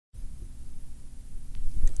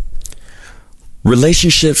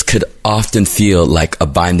Relationships could often feel like a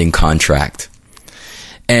binding contract,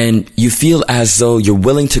 and you feel as though you're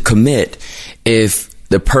willing to commit if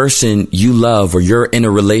the person you love or you're in a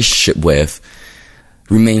relationship with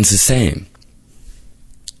remains the same.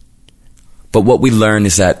 But what we learn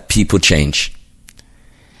is that people change,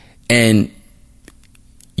 and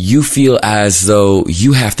you feel as though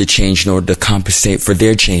you have to change in order to compensate for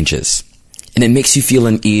their changes, and it makes you feel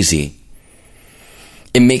uneasy.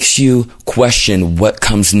 It makes you question what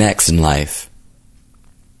comes next in life.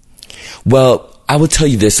 Well, I will tell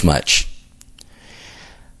you this much.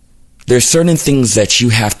 There's certain things that you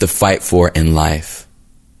have to fight for in life.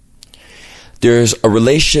 There's a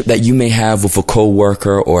relationship that you may have with a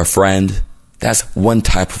coworker or a friend. That's one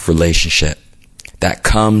type of relationship that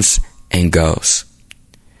comes and goes.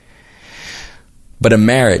 But a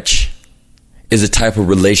marriage is a type of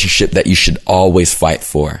relationship that you should always fight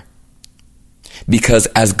for. Because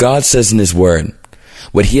as God says in His Word,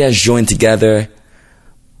 what He has joined together,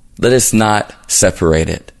 let us not separate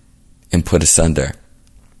it and put asunder.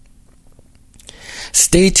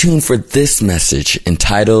 Stay tuned for this message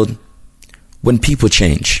entitled, When People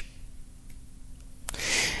Change.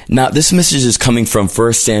 Now, this message is coming from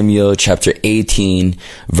 1 Samuel chapter 18,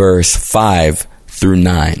 verse 5 through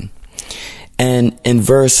 9. And in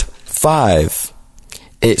verse 5,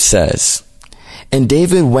 it says, "And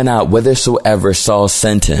David went out whithersoever Saul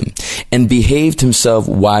sent him, and behaved himself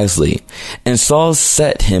wisely. And Saul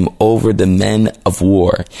set him over the men of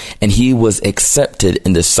war, and he was accepted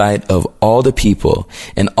in the sight of all the people,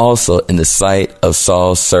 and also in the sight of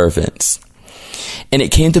Saul's servants. And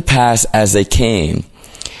it came to pass as they came,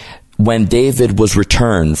 when David was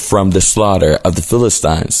returned from the slaughter of the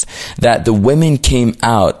Philistines, that the women came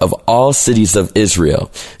out of all cities of Israel,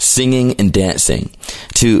 singing and dancing,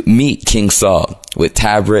 to meet King Saul, with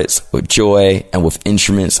tabrets, with joy, and with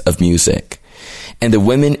instruments of music. And the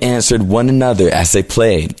women answered one another as they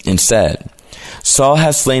played, and said, Saul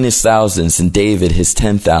hath slain his thousands, and David his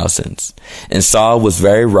 10,000s. And Saul was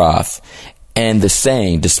very wroth, and the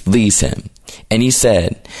saying displeased him. And he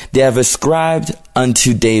said, They have ascribed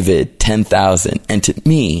unto David 10,000, and to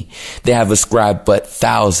me they have ascribed but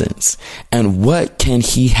thousands. And what can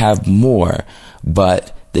he have more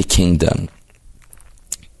but the kingdom?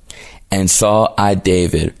 And Saul eyed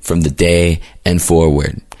David from the day and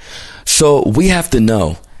forward." So we have to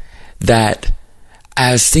know that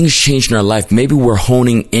as things change in our life, maybe we're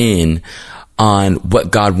honing in on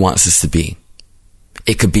what God wants us to be.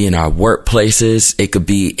 It could be in our workplaces. It could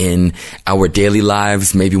be in our daily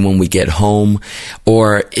lives, maybe when we get home,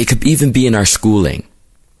 or it could even be in our schooling.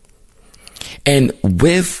 And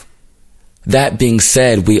with that being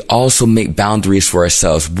said, we also make boundaries for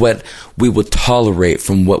ourselves, what we would tolerate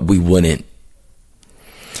from what we wouldn't.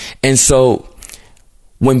 And so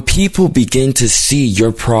when people begin to see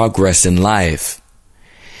your progress in life,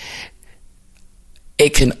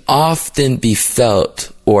 it can often be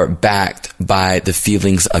felt or backed by the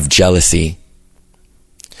feelings of jealousy,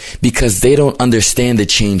 because they don't understand the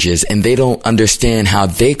changes and they don't understand how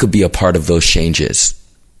they could be a part of those changes.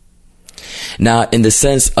 Now, in the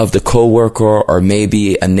sense of the coworker or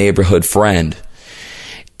maybe a neighborhood friend,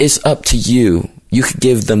 it's up to you. You could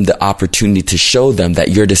give them the opportunity to show them that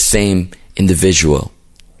you're the same individual.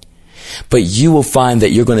 But you will find that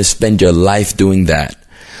you're going to spend your life doing that.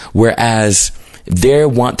 Whereas they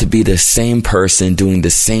want to be the same person doing the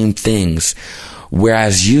same things,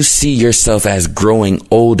 whereas you see yourself as growing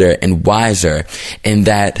older and wiser, and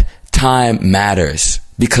that time matters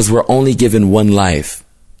because we're only given one life.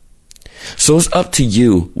 So it's up to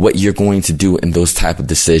you what you're going to do in those type of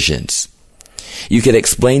decisions. You could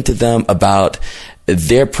explain to them about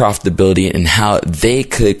their profitability and how they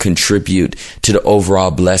could contribute to the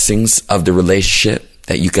overall blessings of the relationship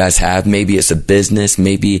that you guys have. Maybe it's a business.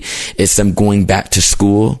 Maybe it's them going back to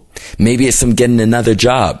school. Maybe it's them getting another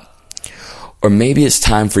job. Or maybe it's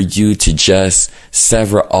time for you to just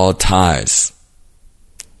sever all ties.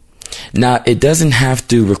 Now, it doesn't have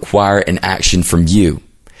to require an action from you,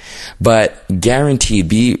 but guarantee,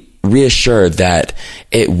 be reassured that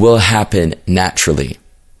it will happen naturally.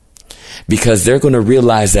 Because they're going to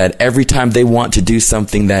realize that every time they want to do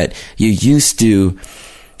something that you used to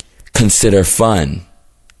consider fun,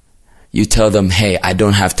 you tell them, hey, I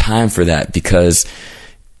don't have time for that because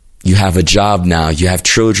you have a job now, you have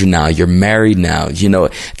children now, you're married now,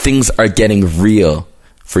 things are getting real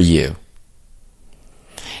for you.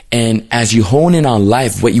 And as you hone in on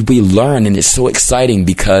life, what we learn, and it's so exciting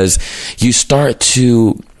because you start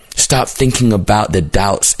to stop thinking about the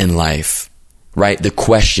doubts in life, right? The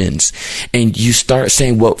questions. And you start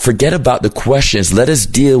saying, well, forget about the questions. Let us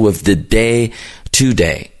deal with the day to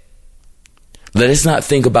day. Let us not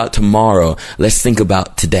think about tomorrow. Let's think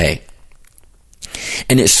about today.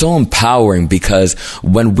 And it's so empowering because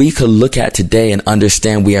when we could look at today and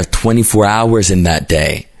understand we have 24 hours in that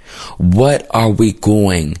day, what are we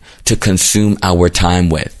going to consume our time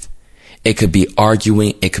with? It could be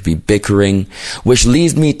arguing, it could be bickering, which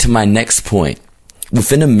leads me to my next point.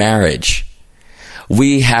 Within a marriage,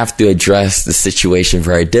 we have to address the situation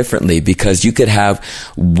very differently, because you could have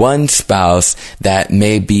one spouse that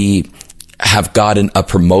maybe have gotten a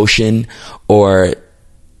promotion or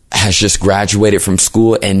has just graduated from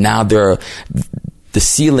school, and now the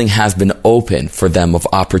ceiling has been opened for them of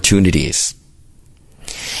opportunities.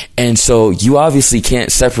 And so you obviously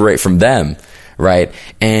can't separate from them, right?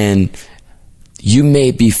 And you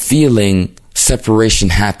may be feeling separation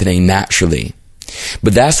happening naturally.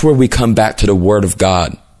 But that's where we come back to the Word of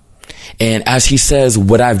God. And as he says,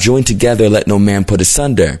 what I've joined together, let no man put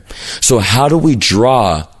asunder. So how do we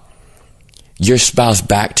draw your spouse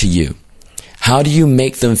back to you? How do you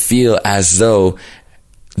make them feel as though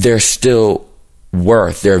they're still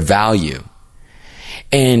worth their value?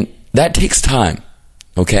 And that takes time.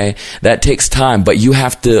 Okay, that takes time, but you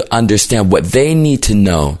have to understand what they need to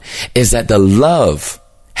know is that the love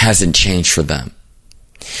hasn't changed for them.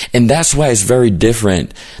 And that's why it's very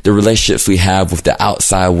different, the relationships we have with the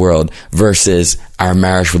outside world versus our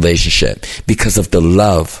marriage relationship, because of the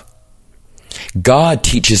love. God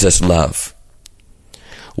teaches us love.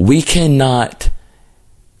 We could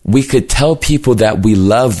tell people that we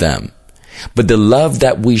love them, but the love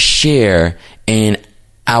that we share in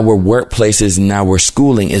our workplaces and our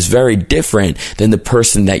schooling is very different than the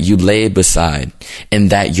person that you lay beside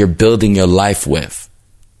and that you're building your life with,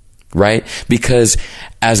 right? Because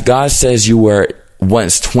as God says, you were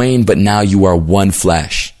once twain, but now you are one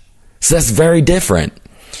flesh. So that's very different.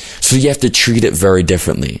 So you have to treat it very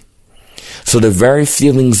differently. So the very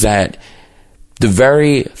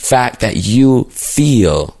fact that you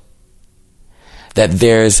feel that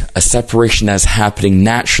there's a separation that's happening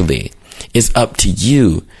naturally, it's up to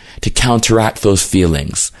you to counteract those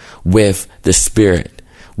feelings with the Spirit,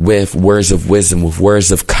 with words of wisdom, with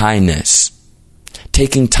words of kindness,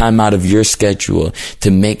 taking time out of your schedule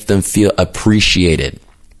to make them feel appreciated.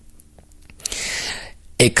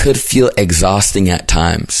 It could feel exhausting at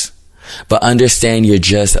times, but understand you're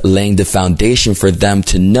just laying the foundation for them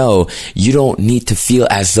to know you don't need to feel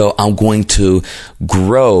as though I'm going to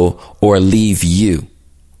grow or leave you.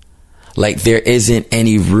 Like there isn't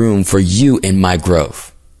any room for you in my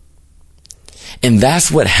growth. And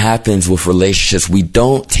that's what happens with relationships. We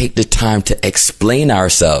don't take the time to explain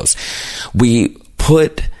ourselves. We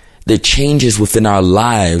put the changes within our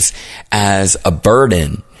lives as a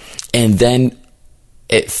burden, and then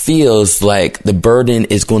it feels like the burden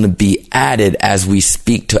is going to be added as we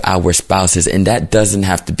speak to our spouses. And that doesn't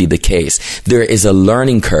have to be the case. There is a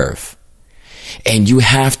learning curve, and you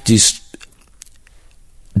have to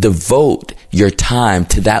devote your time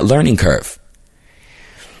to that learning curve.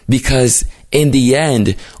 Because in the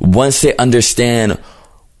end, once they understand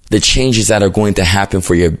the changes that are going to happen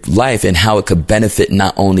for your life and how it could benefit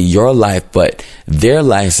not only your life, but their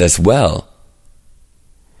lives as well,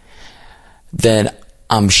 then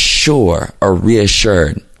I'm sure or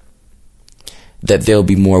reassured that they'll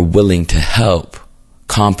be more willing to help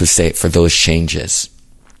compensate for those changes.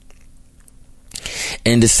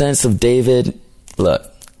 In the sense of David, look,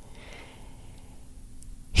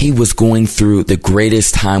 he was going through the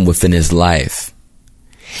greatest time within his life.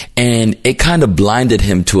 And it kind of blinded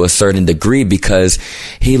him to a certain degree, because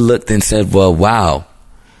he looked and said, well, wow,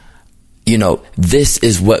 this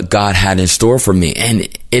is what God had in store for me. And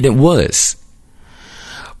it was.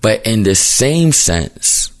 But in the same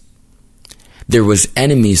sense, there was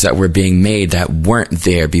enemies that were being made that weren't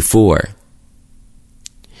there before.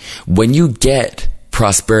 When you get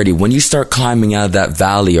prosperity, when you start climbing out of that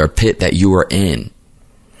valley or pit that you were in,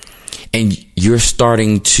 and you're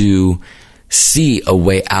starting to see a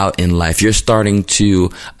way out in life, you're starting to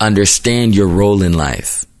understand your role in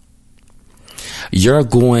life, your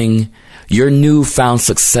newfound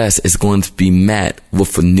success is going to be met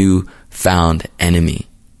with a newfound enemy.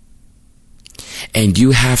 And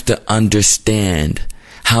you have to understand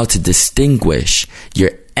how to distinguish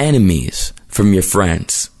your enemies from your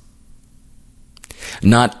friends.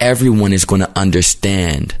 Not everyone is going to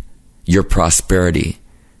understand your prosperity.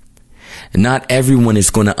 Not everyone is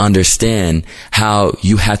going to understand how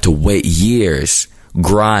you had to wait years,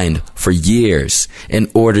 grind for years in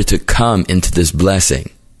order to come into this blessing.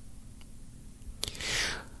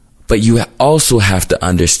 But you also have to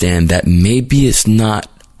understand that maybe it's not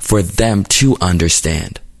for them to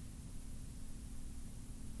understand.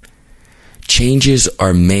 Changes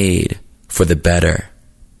are made for for the better.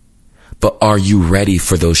 But are you ready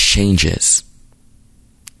for those changes?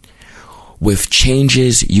 With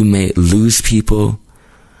changes, you may lose people,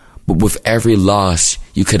 but with every loss,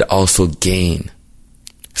 you could also gain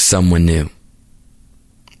someone new.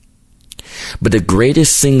 But the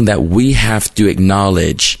greatest thing that we have to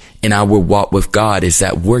acknowledge in our walk with God is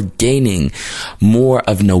that we're gaining more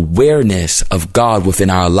of an awareness of God within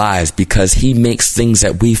our lives, because He makes things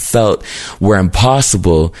that we felt were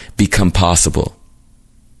impossible become possible.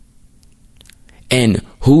 And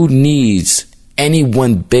who needs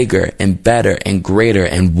anyone bigger and better and greater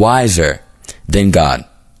and wiser than God?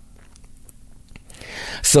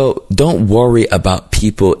 So don't worry about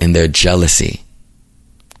people and their jealousy.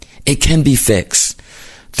 It can be fixed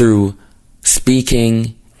through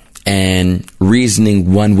speaking and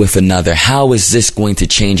reasoning one with another. How is this going to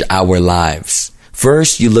change our lives?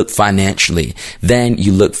 First, you look financially, then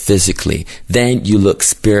you look physically, then you look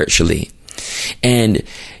spiritually. And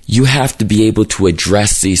you have to be able to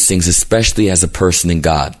address these things, especially as a person in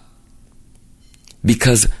God,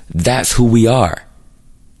 because that's who we are.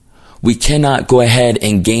 We cannot go ahead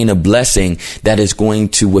and gain a blessing that is going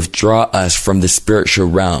to withdraw us from the spiritual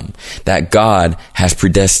realm that God has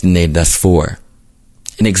predestinated us for.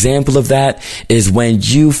 An example of that is when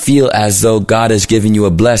you feel as though God has given you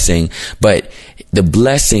a blessing, but the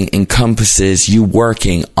blessing encompasses you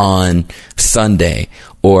working on Sunday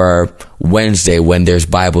or Wednesday when there's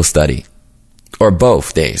Bible study, or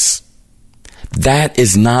both days. That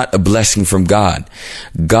is not a blessing from God.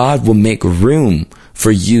 God will make room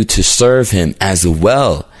for you to serve Him as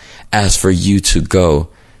well as for you to go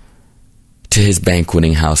to His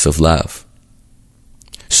banqueting house of love.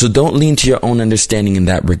 So don't lean to your own understanding in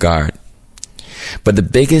that regard. But the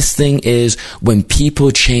biggest thing is, when people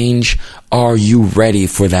change, are you ready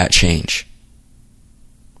for that change?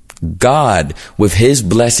 God, with His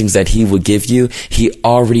blessings that He will give you, He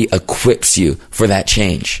already equips you for that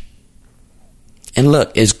change. And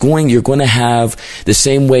look, you're going to have the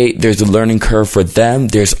same way there's a learning curve for them,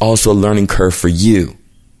 there's also a learning curve for you.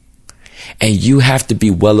 And you have to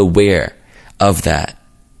be well aware of that.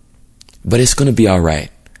 But it's going to be all right.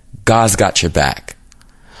 God's got your back.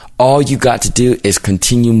 All you got to do is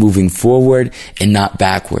continue moving forward and not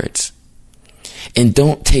backwards. And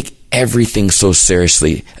don't take everything so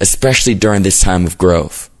seriously, especially during this time of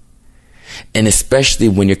growth. And especially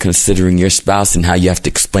when you're considering your spouse and how you have to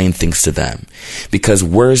explain things to them. Because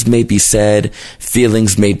words may be said,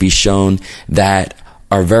 feelings may be shown that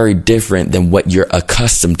are very different than what you're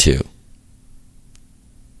accustomed to.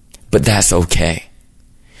 But that's okay.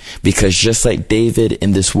 Because just like David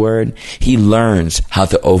in this word, he learns how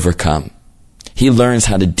to overcome. He learns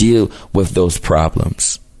how to deal with those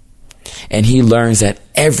problems. And he learns that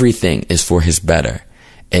everything is for his better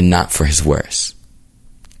and not for his worse.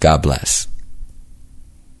 God bless.